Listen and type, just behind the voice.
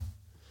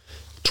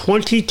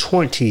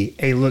2020,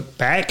 a look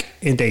back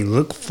and a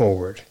look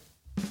forward.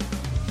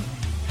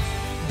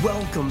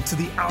 Welcome to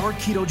the Our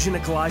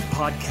Ketogenic Life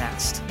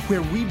podcast,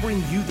 where we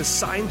bring you the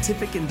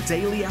scientific and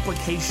daily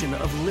application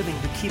of living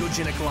the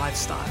ketogenic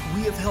lifestyle.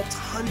 We have helped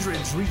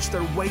hundreds reach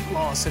their weight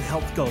loss and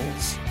health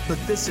goals, but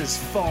this is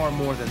far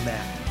more than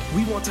that.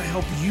 We want to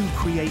help you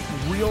create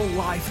real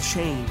life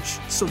change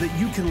so that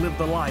you can live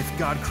the life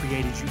God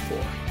created you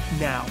for.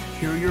 Now,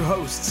 here are your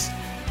hosts,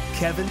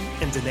 Kevin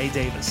and Danae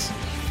Davis.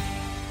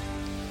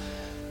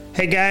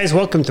 Hey guys,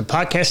 welcome to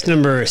podcast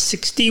number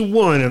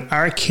 61 of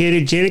Our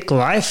Ketogenic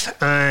Life.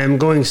 I'm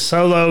going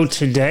solo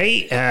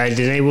today.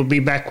 Danae will be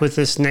back with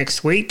us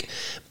next week.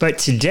 But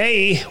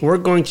today we're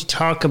going to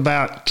talk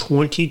about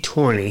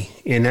 2020,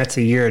 and that's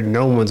a year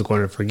no one's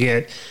going to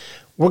forget.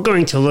 We're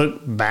going to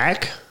look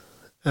back,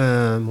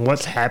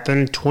 what's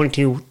happened in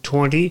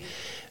 2020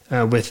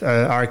 with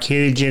our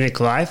ketogenic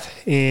life,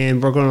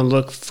 and we're going to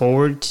look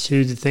forward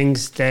to the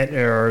things that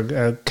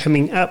are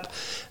coming up.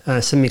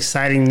 Some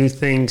exciting new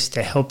things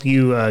to help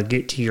you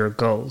get to your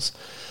goals.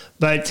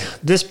 But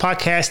this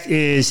podcast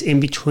is in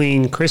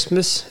between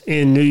Christmas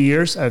and New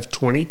Year's of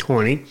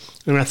 2020.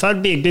 And I thought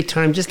it'd be a good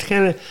time just to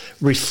kind of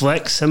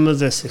reflect some of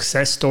the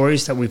success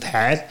stories that we've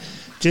had,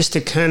 just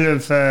to kind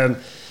of,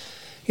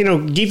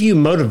 give you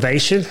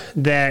motivation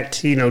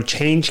that,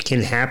 change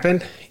can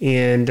happen.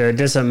 And it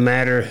doesn't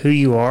matter who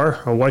you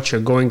are or what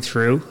you're going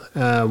through.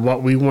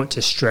 What we want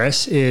to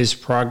stress is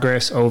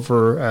progress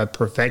over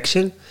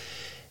perfection.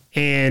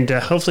 And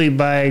hopefully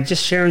by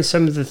just sharing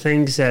some of the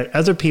things that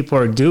other people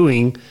are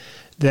doing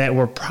that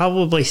we're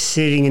probably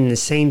sitting in the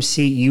same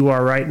seat you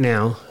are right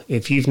now,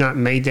 if you've not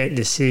made that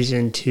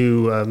decision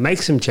to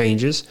make some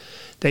changes,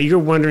 that you're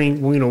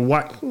wondering,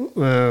 what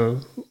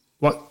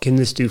can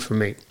this do for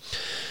me?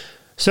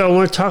 So I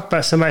want to talk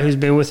about somebody who's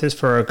been with us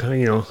for,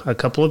 a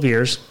couple of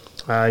years.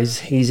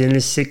 He's in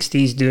his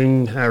 60s,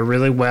 doing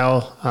really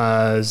well,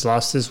 has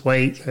lost his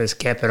weight, has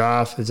kept it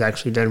off, has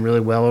actually done really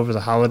well over the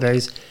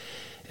holidays.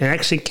 And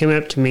actually came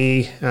up to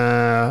me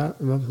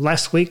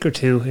last week or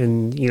two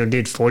and,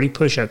 did 40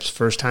 push-ups.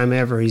 First time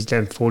ever. He's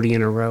done 40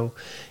 in a row.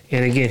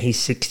 And again, he's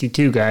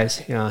 62, guys.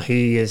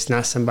 He is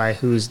not somebody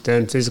who's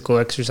done physical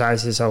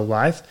exercise his whole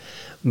life.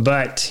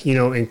 But,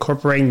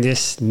 incorporating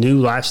this new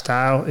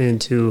lifestyle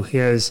into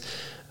his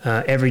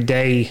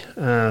everyday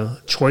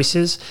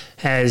choices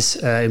has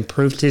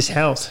improved his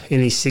health.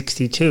 And he's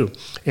 62.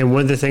 And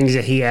one of the things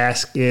that he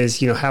asked is,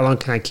 how long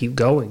can I keep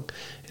going?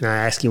 And I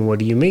asked him, what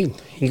do you mean?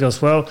 He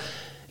goes, well,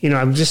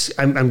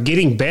 I'm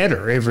getting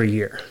better every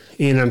year,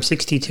 and I'm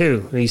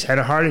 62. He's had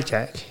a heart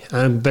attack,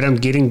 but I'm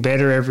getting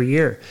better every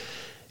year.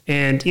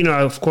 And,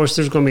 of course,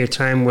 there's going to be a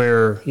time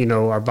where,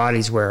 our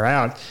bodies wear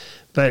out.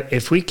 But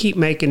if we keep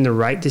making the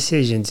right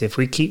decisions, if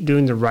we keep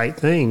doing the right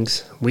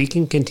things, we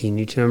can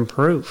continue to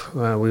improve.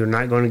 We're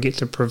not going to get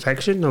to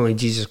perfection. Only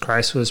Jesus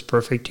Christ was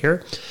perfect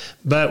here.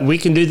 But we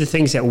can do the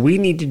things that we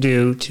need to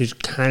do to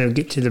kind of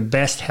get to the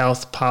best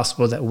health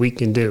possible that we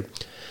can do.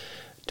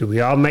 Do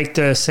we all make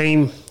the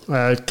same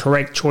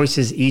correct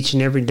choices each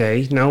and every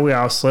day? No, we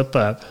all slip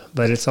up,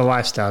 but it's a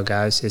lifestyle,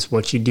 guys. It's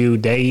what you do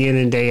day in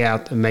and day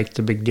out that makes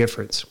the big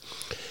difference.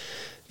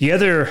 The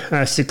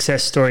other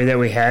success story that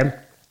we had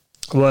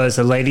was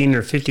a lady in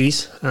her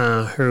 50s.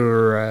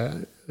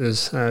 Her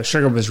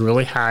sugar was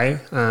really high.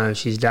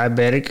 She's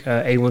diabetic.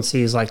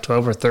 A1C is like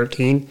 12 or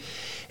 13.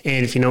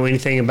 And if you know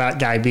anything about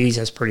diabetes,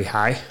 that's pretty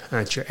high.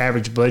 It's your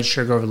average blood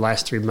sugar over the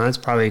last 3 months,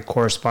 probably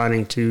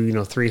corresponding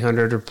to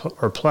 300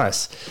 or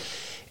plus.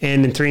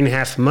 And in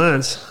 3.5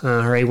 months,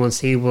 her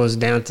A1C was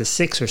down to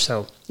 6 or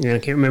so. I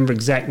can't remember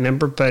exact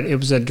number, but it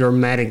was a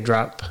dramatic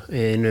drop.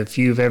 And if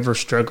you've ever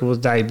struggled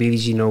with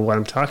diabetes, you know what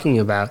I'm talking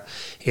about.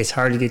 It's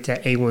hard to get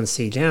that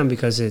A1C down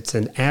because it's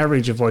an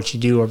average of what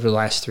you do over the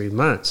last 3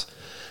 months.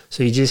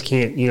 So you just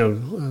can't,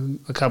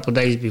 a couple of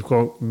days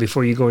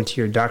before you go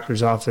into your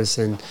doctor's office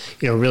and,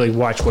 really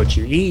watch what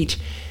you eat,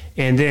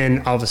 and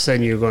then all of a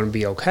sudden you're going to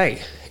be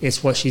okay.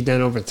 It's what she's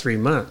done over 3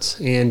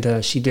 months,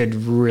 and she did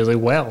really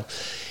well.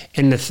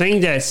 And the thing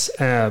that's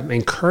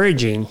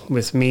encouraging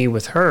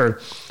with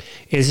her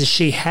is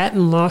she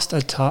hadn't lost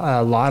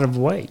a lot of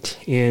weight,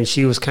 and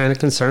she was kind of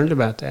concerned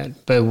about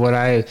that. But what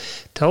I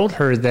told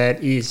her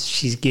that is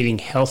she's getting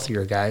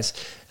healthier, guys.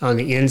 On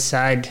the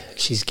inside,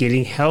 she's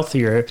getting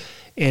healthier,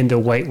 and the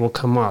weight will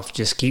come off.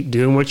 Just keep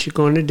doing what you're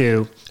going to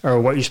do, or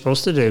what you're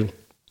supposed to do,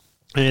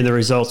 and the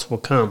results will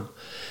come.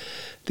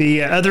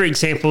 The other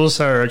examples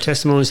are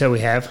testimonies that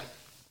we have,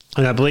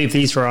 and I believe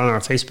these are on our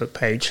Facebook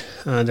page.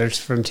 There's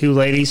from 2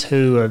 ladies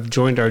who have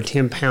joined our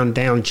 10-pound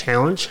down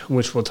challenge,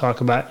 which we'll talk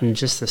about in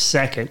just a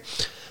second.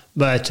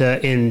 But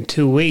in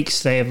 2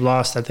 weeks, they have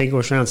lost, I think it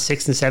was around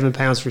 6 and 7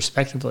 pounds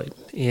respectively.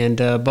 And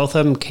both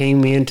of them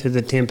came into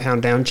the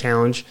 10-pound down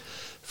challenge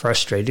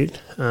frustrated.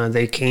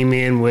 They came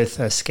in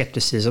with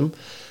skepticism.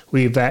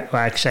 We've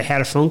actually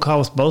had a phone call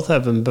with both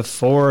of them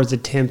before the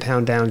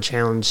 10-pound down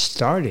challenge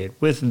started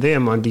with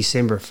them on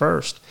December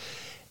 1st.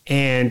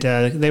 And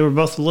they were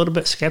both a little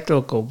bit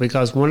skeptical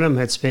because one of them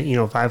had spent,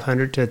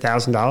 $500 to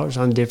 $1,000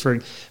 on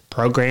different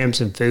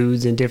programs and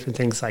foods and different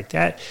things like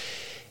that.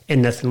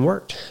 and nothing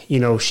worked.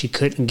 She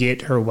couldn't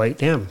get her weight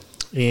down.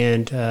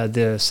 And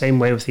the same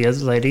way with the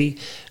other lady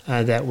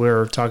that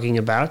we're talking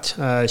about,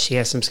 she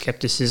has some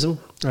skepticism.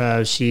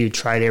 She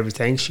tried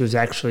everything. She was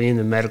actually in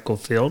the medical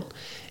field,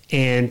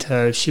 and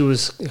she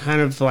was kind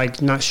of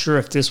like not sure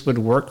if this would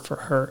work for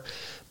her.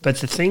 But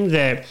the thing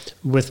that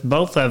with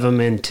both of them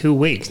in 2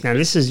 weeks, now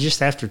this is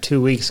just after 2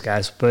 weeks,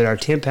 guys, but our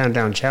 10-pound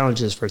down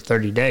challenge is for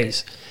 30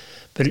 days.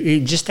 But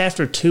just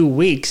after 2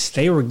 weeks,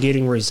 they were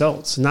getting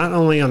results, not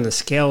only on the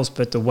scales,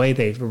 but the way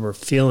they were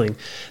feeling.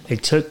 They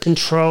took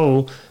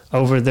control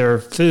over their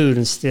food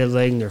instead of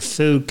letting their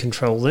food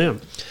control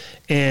them.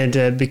 And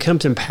it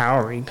becomes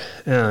empowering.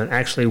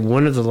 Actually,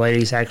 one of the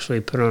ladies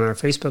actually put on our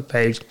Facebook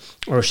page,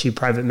 or she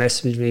private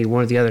messaged me,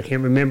 one or the other, I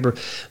can't remember.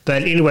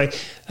 But anyway,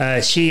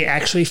 she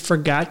actually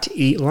forgot to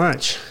eat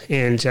lunch.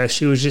 And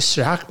she was just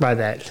shocked by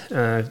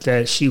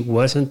that she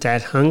wasn't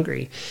that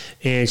hungry.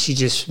 And she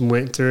just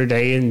went through her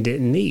day and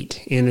didn't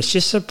eat. And it's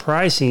just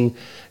surprising,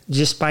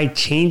 just by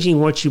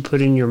changing what you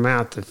put in your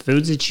mouth, the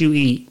foods that you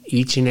eat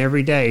each and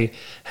every day,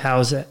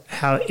 how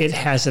it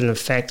has an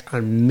effect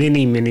on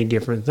many, many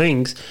different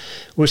things,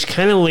 which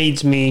kind of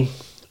leads me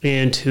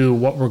into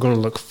what we're going to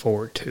look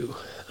forward to.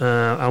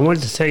 I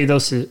wanted to tell you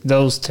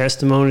those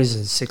testimonies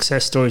and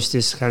success stories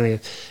just kind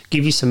of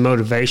give you some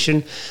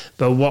motivation.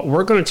 But what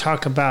we're going to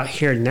talk about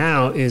here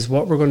now is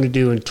what we're going to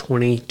do in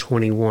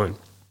 2021.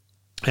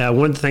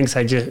 One of the things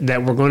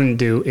that we're going to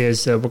do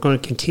is we're going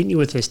to continue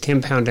with this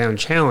 10-pound down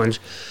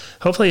challenge,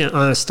 hopefully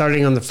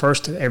starting on the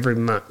first of every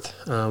month.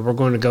 We're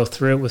going to go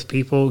through it with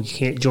people. You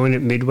can't join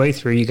it midway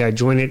through. You got to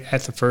join it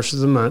at the first of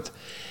the month.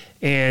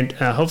 And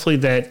hopefully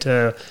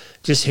that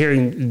just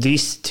hearing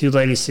these two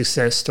ladies'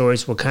 success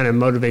stories will kind of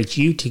motivate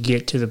you to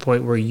get to the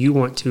point where you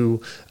want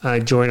to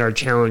join our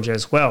challenge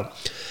as well.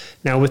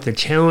 Now, with the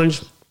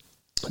challenge,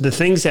 the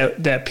things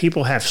that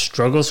people have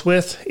struggles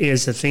with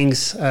is the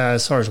things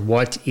as far as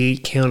what to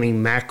eat,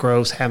 counting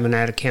macros, having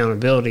that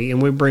accountability,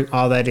 and we bring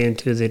all that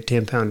into the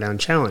 10-pound down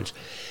challenge.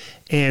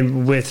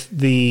 And with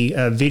the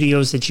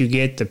videos that you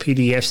get, the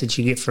PDFs that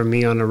you get from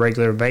me on a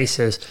regular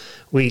basis,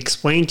 we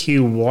explain to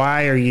you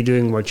why are you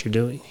doing what you're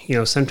doing.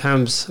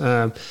 Sometimes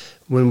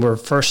when we're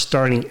first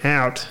starting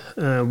out,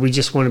 we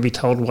just want to be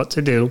told what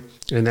to do,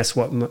 and that's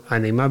what I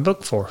need my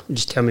book for.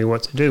 Just tell me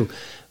what to do.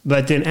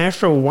 But then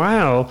after a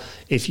while,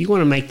 if you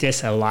want to make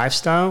this a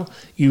lifestyle,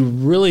 you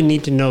really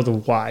need to know the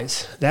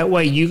whys. That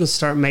way you can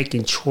start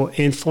making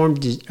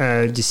informed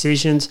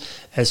decisions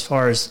as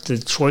far as the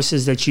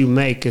choices that you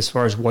make as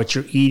far as what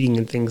you're eating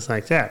and things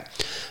like that.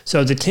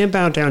 So the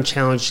 10-pound down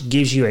challenge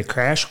gives you a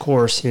crash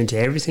course into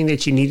everything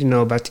that you need to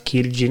know about the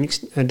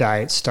ketogenic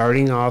diet,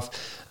 starting off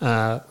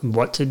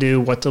what to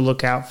do, what to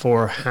look out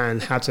for,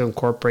 and how to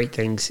incorporate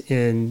things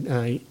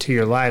to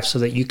your life so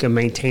that you can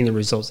maintain the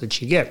results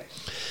that you get.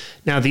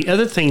 Now, the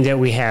other thing that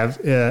we have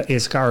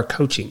is our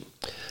coaching.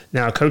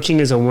 Now, coaching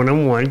is a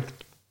one-on-one,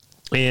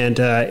 and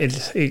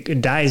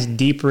it dives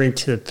deeper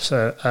into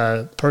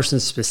a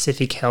person's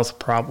specific health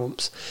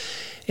problems.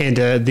 And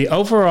the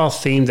overall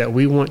theme that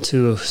we want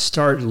to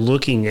start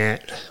looking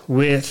at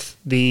with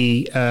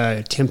the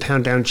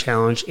 10-pound down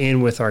challenge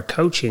and with our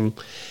coaching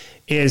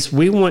is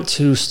we want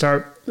to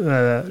start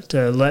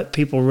to let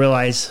people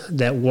realize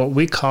that what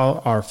we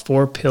call our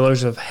 4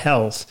 pillars of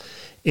health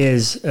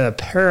is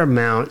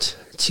paramount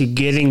to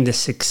getting the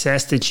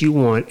success that you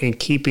want and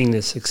keeping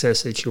the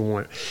success that you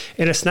want.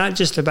 And it's not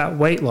just about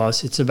weight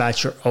loss, it's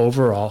about your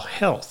overall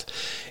health.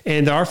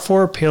 And our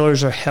 4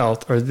 pillars of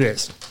health are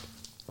this.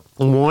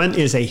 1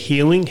 is a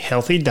healing,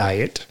 healthy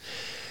diet.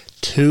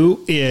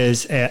 2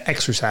 is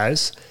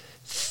exercise.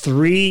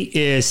 3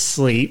 is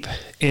sleep.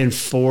 And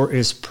 4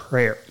 is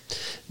prayer.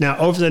 Now,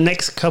 over the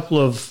next couple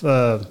of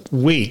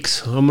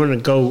weeks, I'm going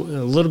to go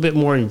a little bit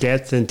more in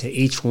depth into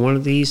each one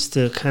of these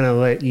to kind of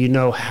let you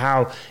know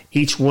how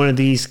each one of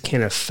these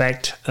can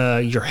affect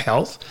your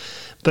health.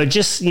 But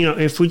just,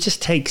 if we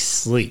just take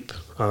sleep,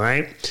 all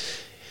right?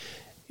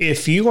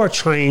 If you are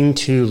trying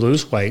to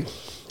lose weight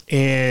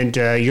and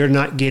you're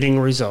not getting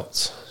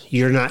results,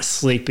 you're not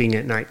sleeping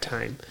at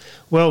nighttime,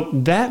 well,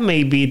 that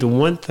may be the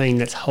one thing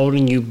that's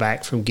holding you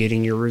back from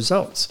getting your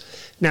results.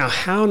 Now,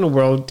 how in the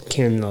world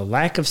can the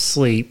lack of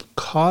sleep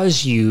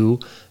cause you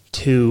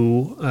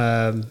to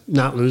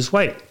not lose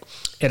weight?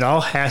 It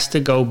all has to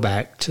go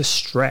back to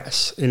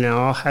stress, and it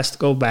all has to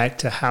go back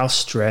to how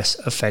stress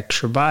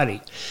affects your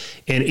body.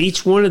 And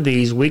each one of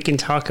these we can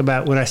talk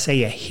about when I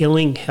say a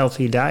healing,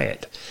 healthy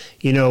diet.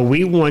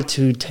 We want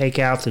to take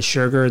out the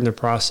sugar and the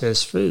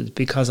processed foods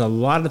because a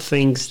lot of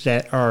things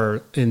that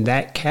are in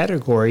that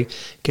category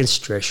can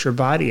stress your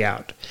body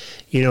out.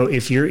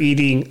 If you're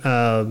eating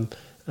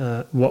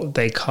what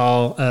they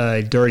call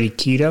dirty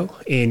keto,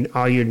 and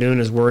all you're doing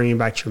is worrying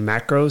about your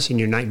macros and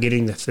you're not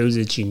getting the foods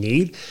that you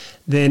need,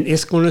 then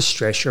it's going to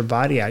stress your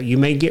body out. You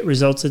may get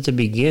results at the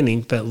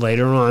beginning, but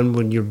later on,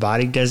 when your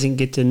body doesn't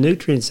get the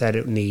nutrients that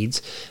it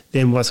needs,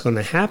 then what's going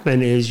to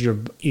happen is your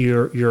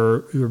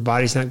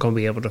body's not going to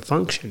be able to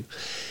function.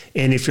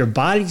 And if your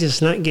body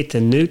does not get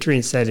the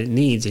nutrients that it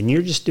needs, and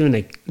you're just doing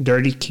a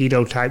dirty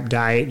keto type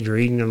diet, you're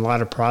eating a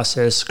lot of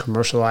processed,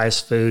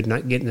 commercialized food,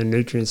 not getting the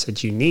nutrients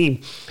that you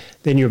need,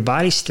 then your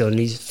body still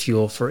needs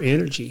fuel for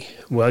energy.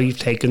 Well, you've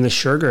taken the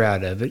sugar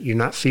out of it. You're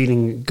not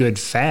feeding good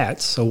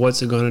fats. So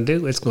what's it going to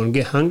do? It's going to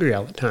get hungry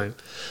all the time.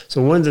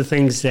 So one of the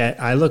things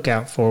that I look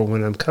out for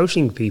when I'm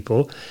coaching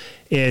people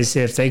is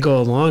if they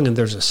go along and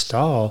there's a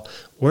stall,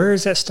 where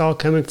is that stall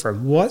coming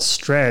from? What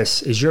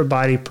stress is your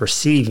body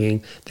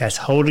perceiving that's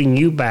holding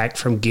you back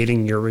from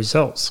getting your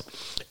results?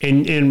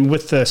 And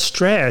with the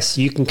stress,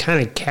 you can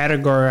kind of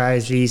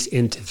categorize these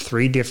into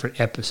three different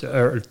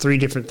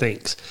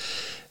things.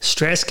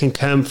 Stress can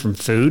come from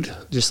food,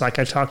 just like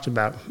I talked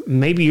about.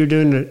 Maybe you're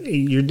doing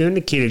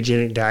a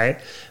ketogenic diet,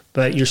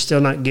 but you're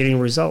still not getting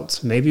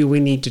results. Maybe we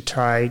need to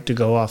try to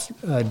go off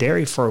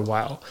dairy for a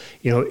while.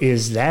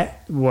 Is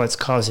that what's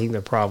causing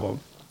the problem?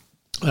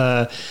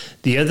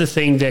 The other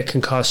thing that can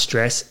cause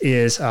stress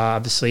is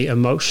obviously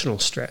emotional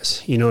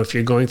stress. If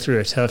you're going through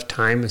a tough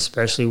time,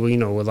 especially,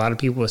 a lot of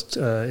people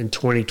in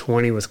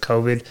 2020 with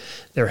COVID,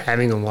 they're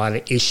having a lot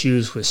of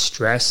issues with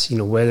stress,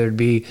 whether it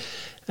be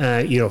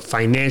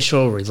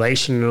financial,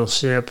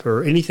 relationship,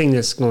 or anything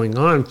that's going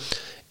on,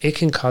 it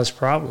can cause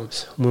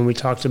problems. When we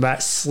talked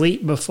about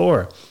sleep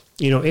before,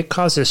 it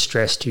causes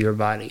stress to your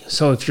body.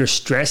 So if you're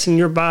stressing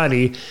your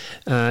body,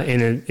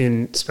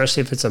 and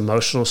especially if it's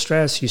emotional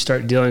stress, you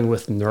start dealing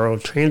with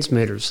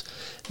neurotransmitters.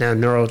 Now,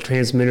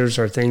 neurotransmitters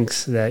are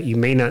things that you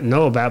may not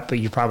know about, but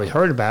you probably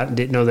heard about and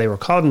didn't know they were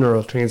called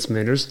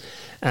neurotransmitters.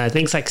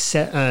 Things like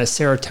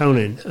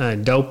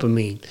serotonin,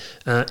 dopamine,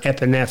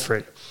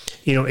 epinephrine.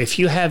 If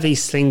you have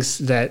these things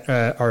that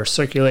are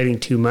circulating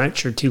too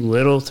much or too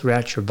little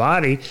throughout your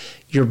body,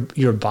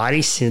 your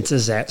body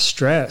senses that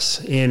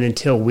stress. And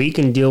until we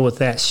can deal with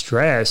that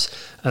stress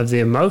of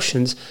the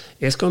emotions,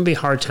 it's going to be a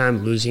hard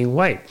time losing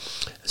weight.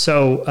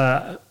 So,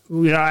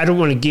 I don't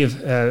want to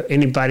give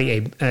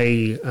anybody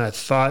a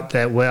thought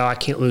that, well, I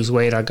can't lose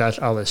weight. I got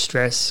all this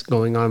stress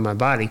going on in my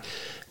body.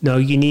 No,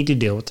 you need to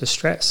deal with the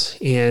stress.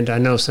 And I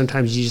know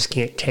sometimes you just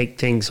can't take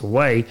things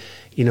away.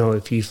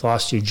 If you've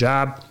lost your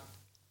job,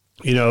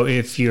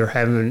 if you're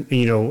having,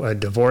 a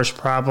divorce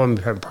problem,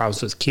 you're having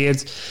problems with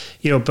kids,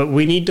 but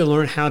we need to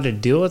learn how to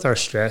deal with our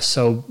stress.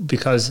 So,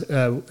 because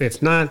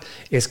if not,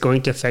 it's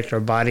going to affect our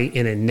body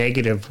in a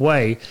negative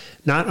way,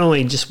 not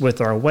only just with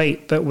our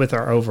weight, but with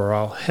our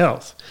overall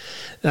health.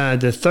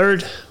 The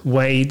third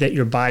way that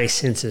your body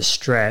senses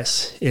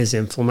stress is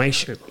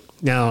inflammation.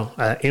 Now,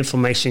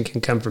 inflammation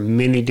can come from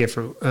many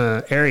different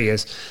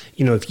areas.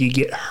 If you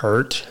get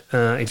hurt,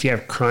 if you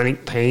have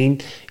chronic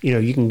pain,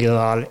 you can get a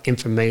lot of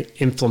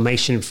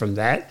inflammation from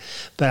that.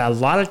 But a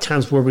lot of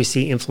times where we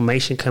see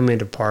inflammation come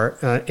into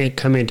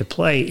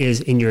play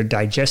is in your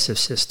digestive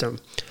system.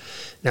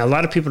 Now, a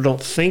lot of people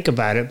don't think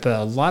about it,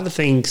 but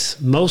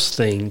most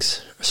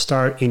things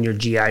start in your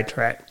GI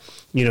tract.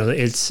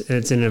 It's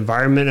an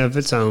environment of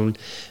its own.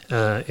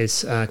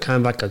 It's kind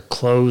of like a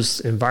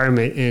closed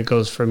environment, and it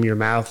goes from your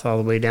mouth all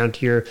the way down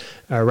to your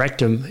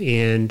rectum,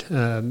 and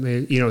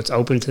it's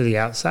open to the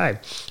outside.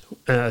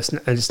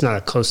 It's not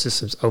a closed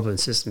system; it's open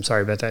system.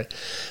 Sorry about that.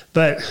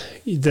 But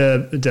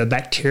the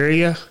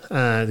bacteria,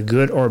 the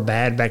good or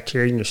bad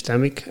bacteria in your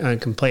stomach,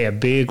 can play a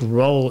big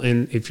role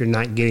in if you're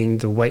not getting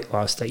the weight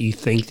loss that you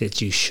think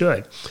that you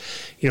should.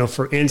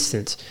 For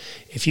instance,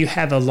 if you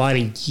have a lot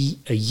of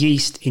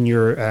yeast in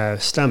your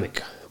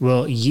stomach,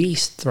 well,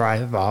 yeast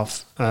thrive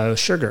off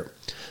sugar.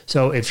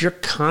 So if you're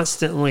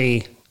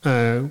constantly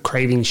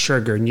craving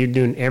sugar and you're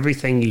doing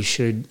everything you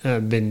should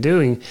been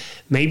doing,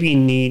 maybe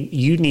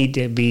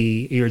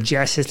your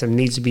GI system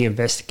needs to be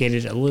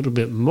investigated a little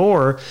bit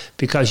more,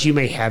 because you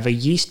may have a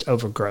yeast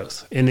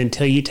overgrowth. And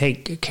until you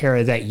take care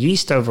of that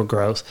yeast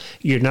overgrowth,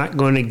 you're not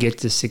going to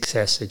get the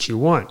success that you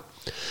want.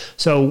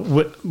 So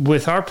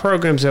with our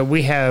programs that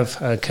we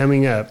have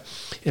coming up,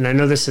 and I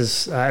know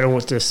I don't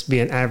want this to be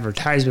an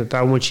advertisement, but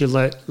I want you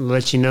to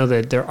let you know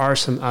that there are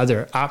some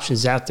other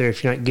options out there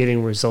if you're not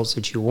getting results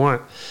that you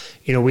want.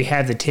 We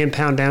have the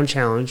 10-pound down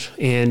challenge,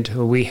 and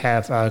we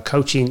have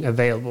coaching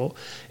available.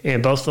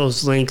 And both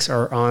those links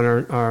are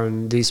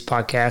on these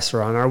podcasts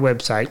or on our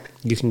website.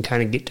 You can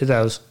kind of get to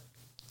those.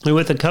 And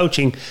with the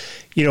coaching,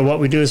 what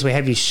we do is we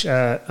have you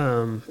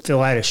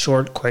fill out a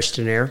short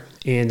questionnaire,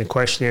 and the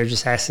questionnaire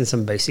just asking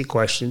some basic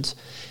questions,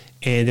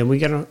 and then we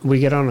get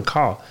on a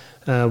call.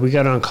 We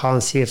got on a call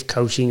and see if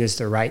coaching is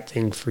the right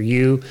thing for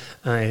you,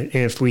 and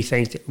if we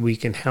think that we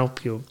can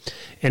help you.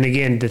 And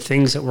again, the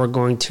things that we're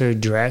going to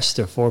address,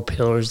 the 4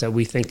 pillars that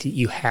we think that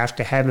you have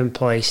to have in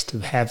place to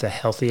have the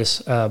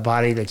healthiest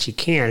body that you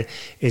can,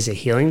 is a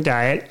healing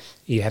diet.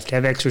 You have to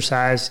have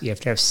exercise, you have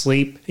to have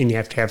sleep, and you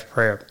have to have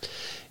prayer.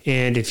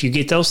 And if you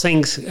get those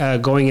things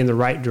going in the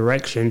right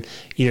direction,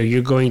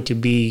 you're going to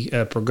be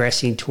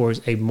progressing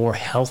towards a more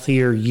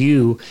healthier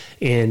you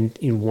in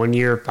 1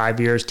 year, 5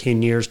 years,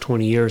 10 years,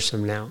 20 years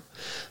from now.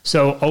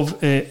 So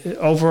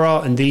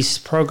overall, in these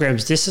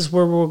programs, this is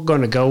where we're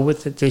going to go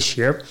with it this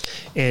year,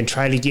 and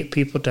try to get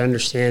people to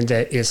understand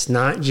that it's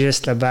not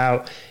just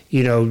about,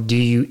 do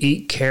you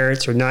eat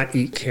carrots or not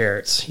eat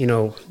carrots?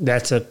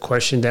 That's a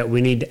question that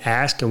we need to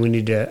ask, and we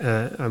need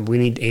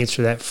to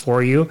answer that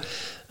for you.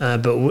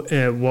 But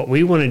what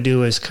we want to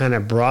do is kind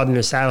of broaden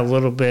this out a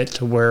little bit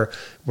to where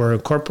we're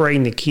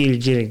incorporating the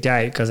ketogenic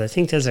diet, because I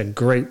think that's a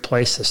great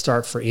place to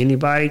start for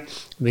anybody,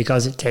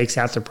 because it takes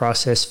out the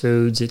processed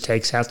foods, it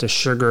takes out the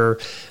sugar,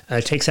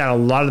 it takes out a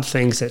lot of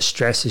things that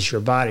stresses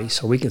your body.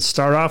 So we can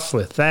start off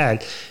with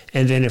that,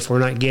 and then if we're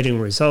not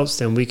getting results,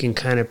 then we can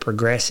kind of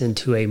progress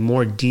into a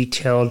more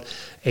detailed,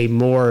 a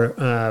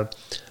more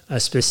a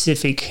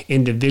specific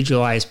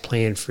individualized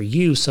plan for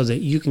you, so that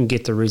you can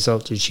get the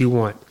results that you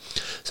want.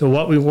 So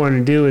what we want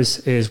to do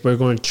is we're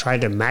going to try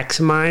to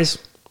maximize,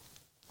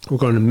 we're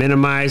going to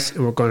minimize,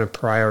 and we're going to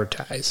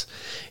prioritize.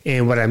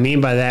 And what I mean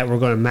by that, we're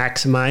going to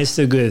maximize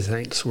the good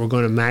things. We're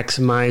going to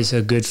maximize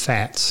the good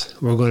fats.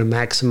 We're going to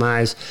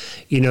maximize,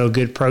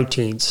 good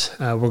proteins.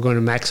 We're going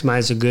to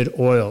maximize the good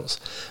oils.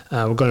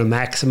 We're going to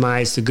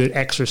maximize the good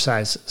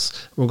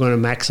exercises. We're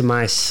going to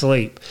maximize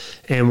sleep.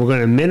 And we're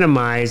going to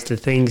minimize the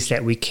things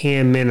that we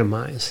can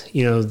minimize,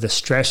 the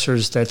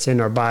stressors that's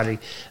in our body,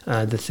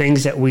 the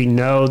things that we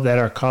know that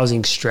are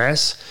causing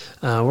stress.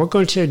 We're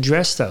going to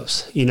address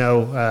those,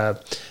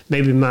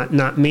 maybe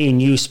not me and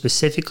you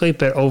specifically,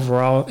 but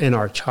overall in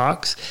our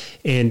talks.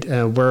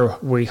 And where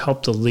we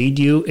hope to lead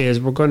you is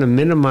we're going to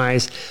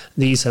minimize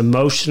these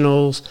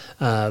emotional,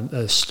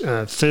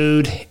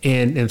 food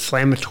and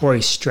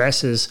inflammatory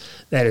stresses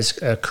that is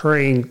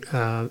occurring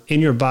in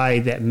your body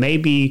that may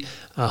be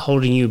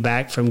holding you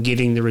back from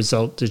getting the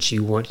result that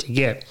you want to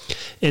get.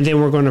 And then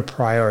we're going to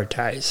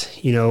prioritize.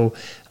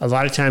 A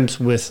lot of times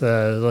with,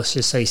 let's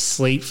just say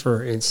sleep,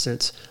 for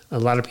instance, a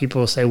lot of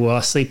people will say, well,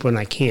 I sleep when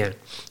I can,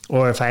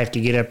 or if I have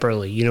to get up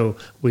early,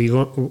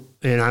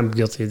 and I'm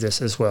guilty of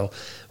this as well.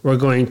 We're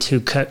going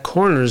to cut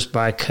corners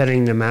by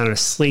cutting the amount of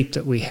sleep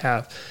that we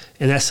have.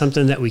 And that's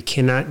something that we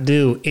cannot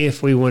do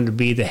if we want to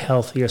be the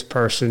healthiest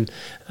person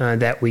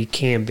that we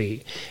can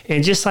be.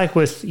 And just like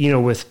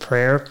with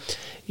prayer,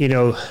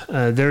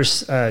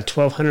 there's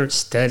 1,200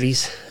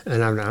 studies,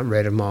 and I've not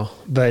read them all,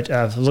 but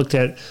I've looked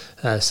at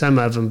some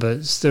of them,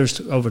 but there's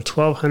over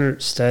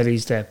 1,200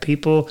 studies that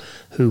people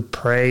who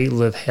pray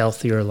live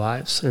healthier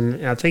lives.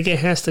 And I think it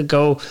has to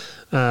go,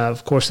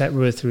 of course, that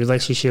with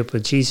relationship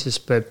with Jesus,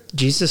 but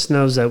Jesus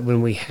knows that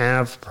when we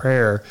have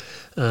prayer,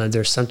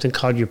 there's something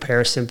called your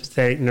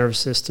parasympathetic nervous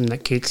system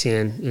that kicks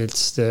in.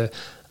 It's the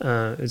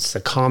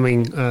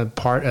calming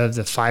part of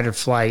the fight or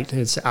flight.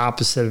 It's the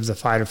opposite of the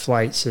fight or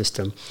flight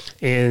system.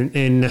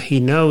 And he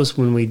knows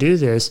when we do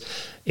this,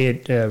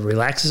 it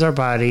relaxes our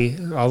body.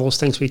 All those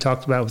things we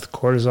talked about with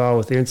cortisol,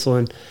 with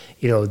insulin,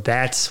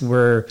 that's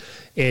where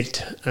it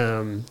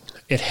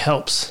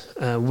helps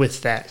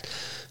with that.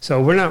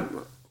 So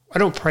I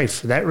don't pray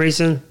for that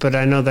reason, but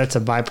I know that's a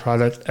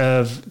byproduct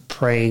of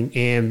praying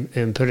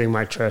and putting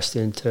my trust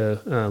into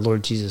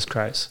Lord Jesus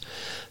Christ.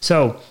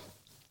 So,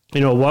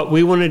 what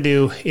we want to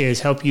do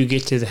is help you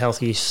get to the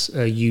healthiest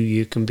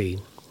you can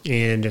be.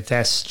 And if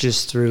that's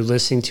just through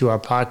listening to our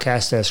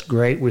podcast, that's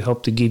great. We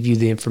hope to give you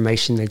the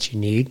information that you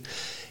need.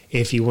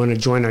 If you want to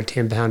join our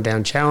 10 Pound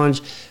Down Challenge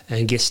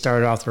and get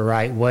started off the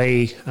right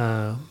way,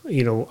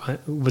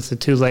 with the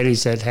two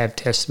ladies that have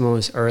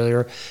testimonies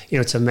earlier,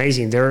 it's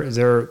amazing.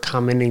 They're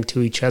commenting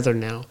to each other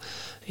now.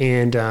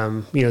 And,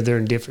 they're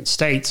in different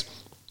states.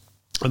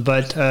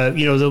 But,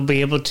 they'll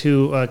be able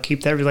to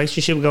keep that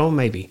relationship going,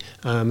 maybe.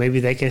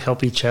 Maybe they can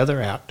help each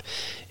other out.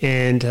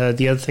 And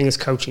the other thing is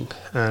coaching.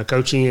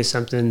 Coaching is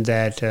something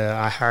that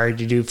I hired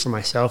to do for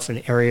myself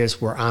in areas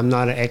where I'm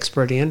not an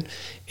expert in.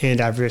 And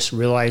I've just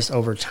realized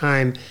over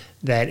time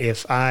that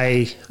if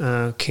I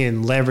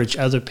can leverage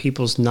other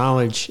people's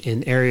knowledge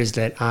in areas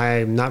that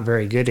I'm not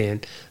very good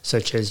in,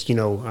 such as,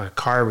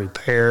 car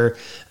repair,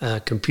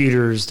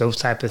 computers, those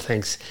type of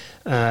things,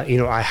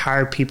 I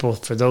hire people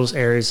for those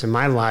areas in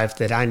my life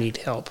that I need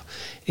help.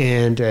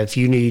 And if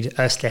you need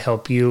us to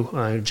help you,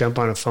 jump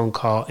on a phone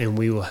call and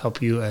we will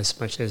help you as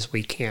much as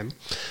we can.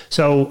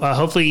 So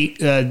hopefully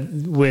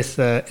with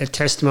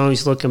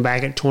testimonies looking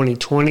back at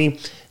 2020,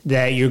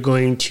 that you're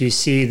going to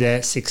see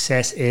that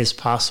success is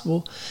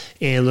possible,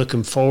 and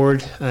looking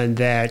forward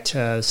that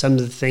some of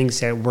the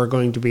things that we're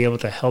going to be able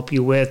to help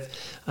you with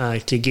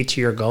to get to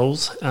your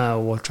goals,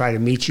 we'll try to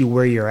meet you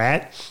where you're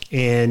at,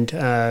 and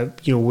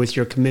with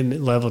your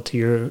commitment level to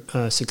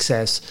your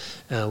success,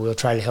 we'll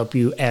try to help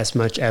you as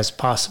much as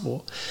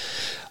possible.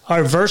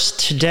 Our verse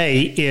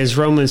today is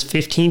Romans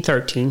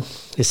 15:13.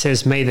 It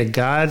says, "May the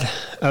God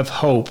of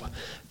hope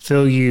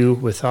fill you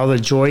with all the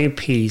joy and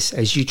peace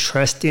as you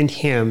trust in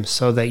him,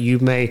 so that you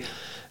may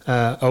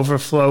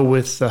overflow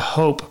with the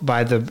hope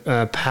by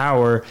the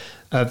power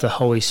of the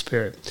Holy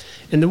Spirit."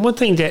 And the one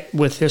thing that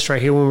with this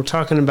right here, when we're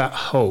talking about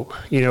hope,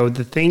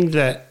 the thing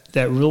that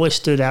that really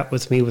stood out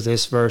with me with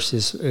this verse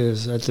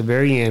is at the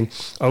very end,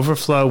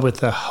 overflow with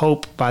the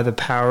hope by the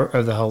power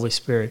of the Holy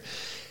Spirit.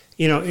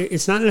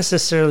 It's not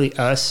necessarily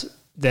us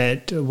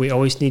that we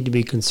always need to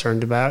be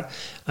concerned about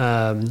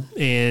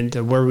and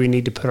where we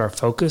need to put our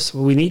focus.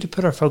 We need to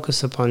put our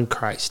focus upon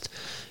Christ.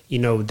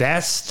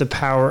 That's the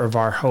power of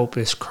our hope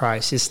is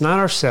Christ. It's not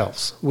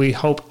ourselves. We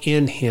hope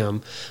in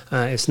Him.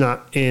 It's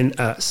not in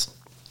us.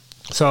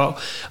 So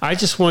I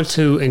just want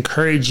to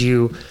encourage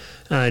you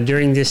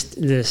during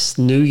this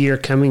new year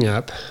coming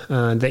up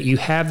that you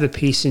have the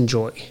peace and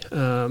joy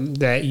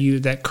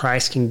that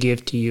Christ can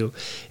give to you.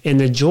 And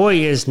the joy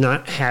is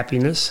not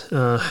happiness.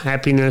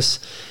 Happiness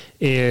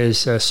is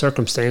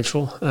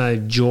circumstantial.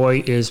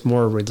 Joy is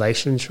more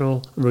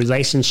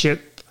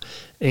relationship.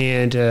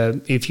 And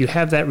if you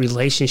have that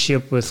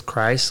relationship with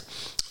Christ,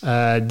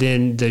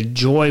 then the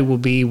joy will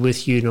be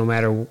with you no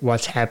matter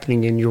what's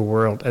happening in your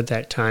world at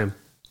that time.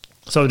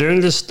 So during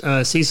this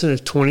season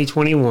of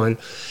 2021,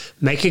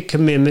 make a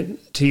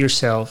commitment to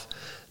yourself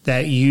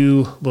that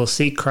you will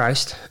seek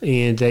Christ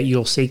and that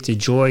you'll seek the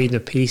joy and the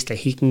peace that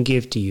He can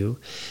give to you.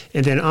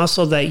 And then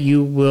also that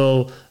you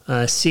will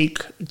seek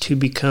to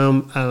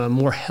become a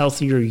more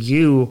healthier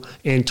you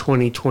in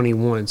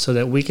 2021 so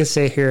that we can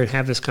sit here and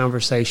have this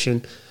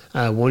conversation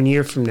 1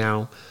 year from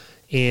now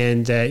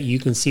and that you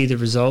can see the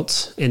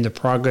results and the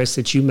progress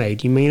that you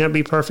made. You may not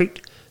be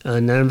perfect.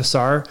 None of us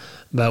are,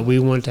 but we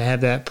want to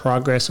have that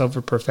progress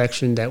over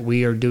perfection, that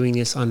we are doing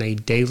this on a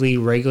daily,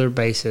 regular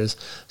basis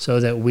so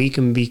that we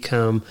can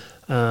become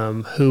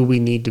who we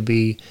need to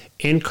be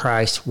in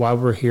Christ while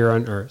we're here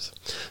on earth.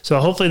 So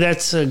hopefully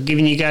that's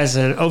giving you guys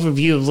an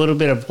overview, a little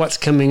bit of what's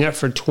coming up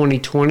for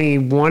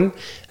 2021.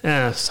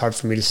 It's hard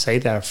for me to say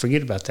that. I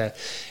forget about that.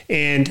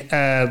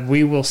 And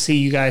we will see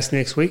you guys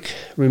next week.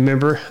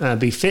 Remember,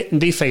 be fit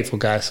and be faithful,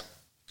 guys.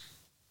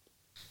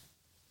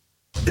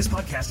 This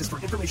podcast is for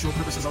informational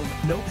purposes only.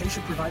 No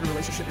patient-provider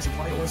relationship is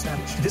implied or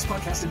established. This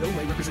podcast in no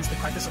way represents the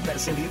practice of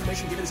medicine. The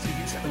information given is to be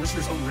used at the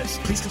listener's own risk.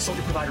 Please consult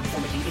your provider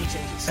before making any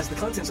changes, as the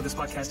contents of this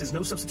podcast is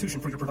no substitution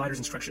for your provider's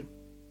instruction.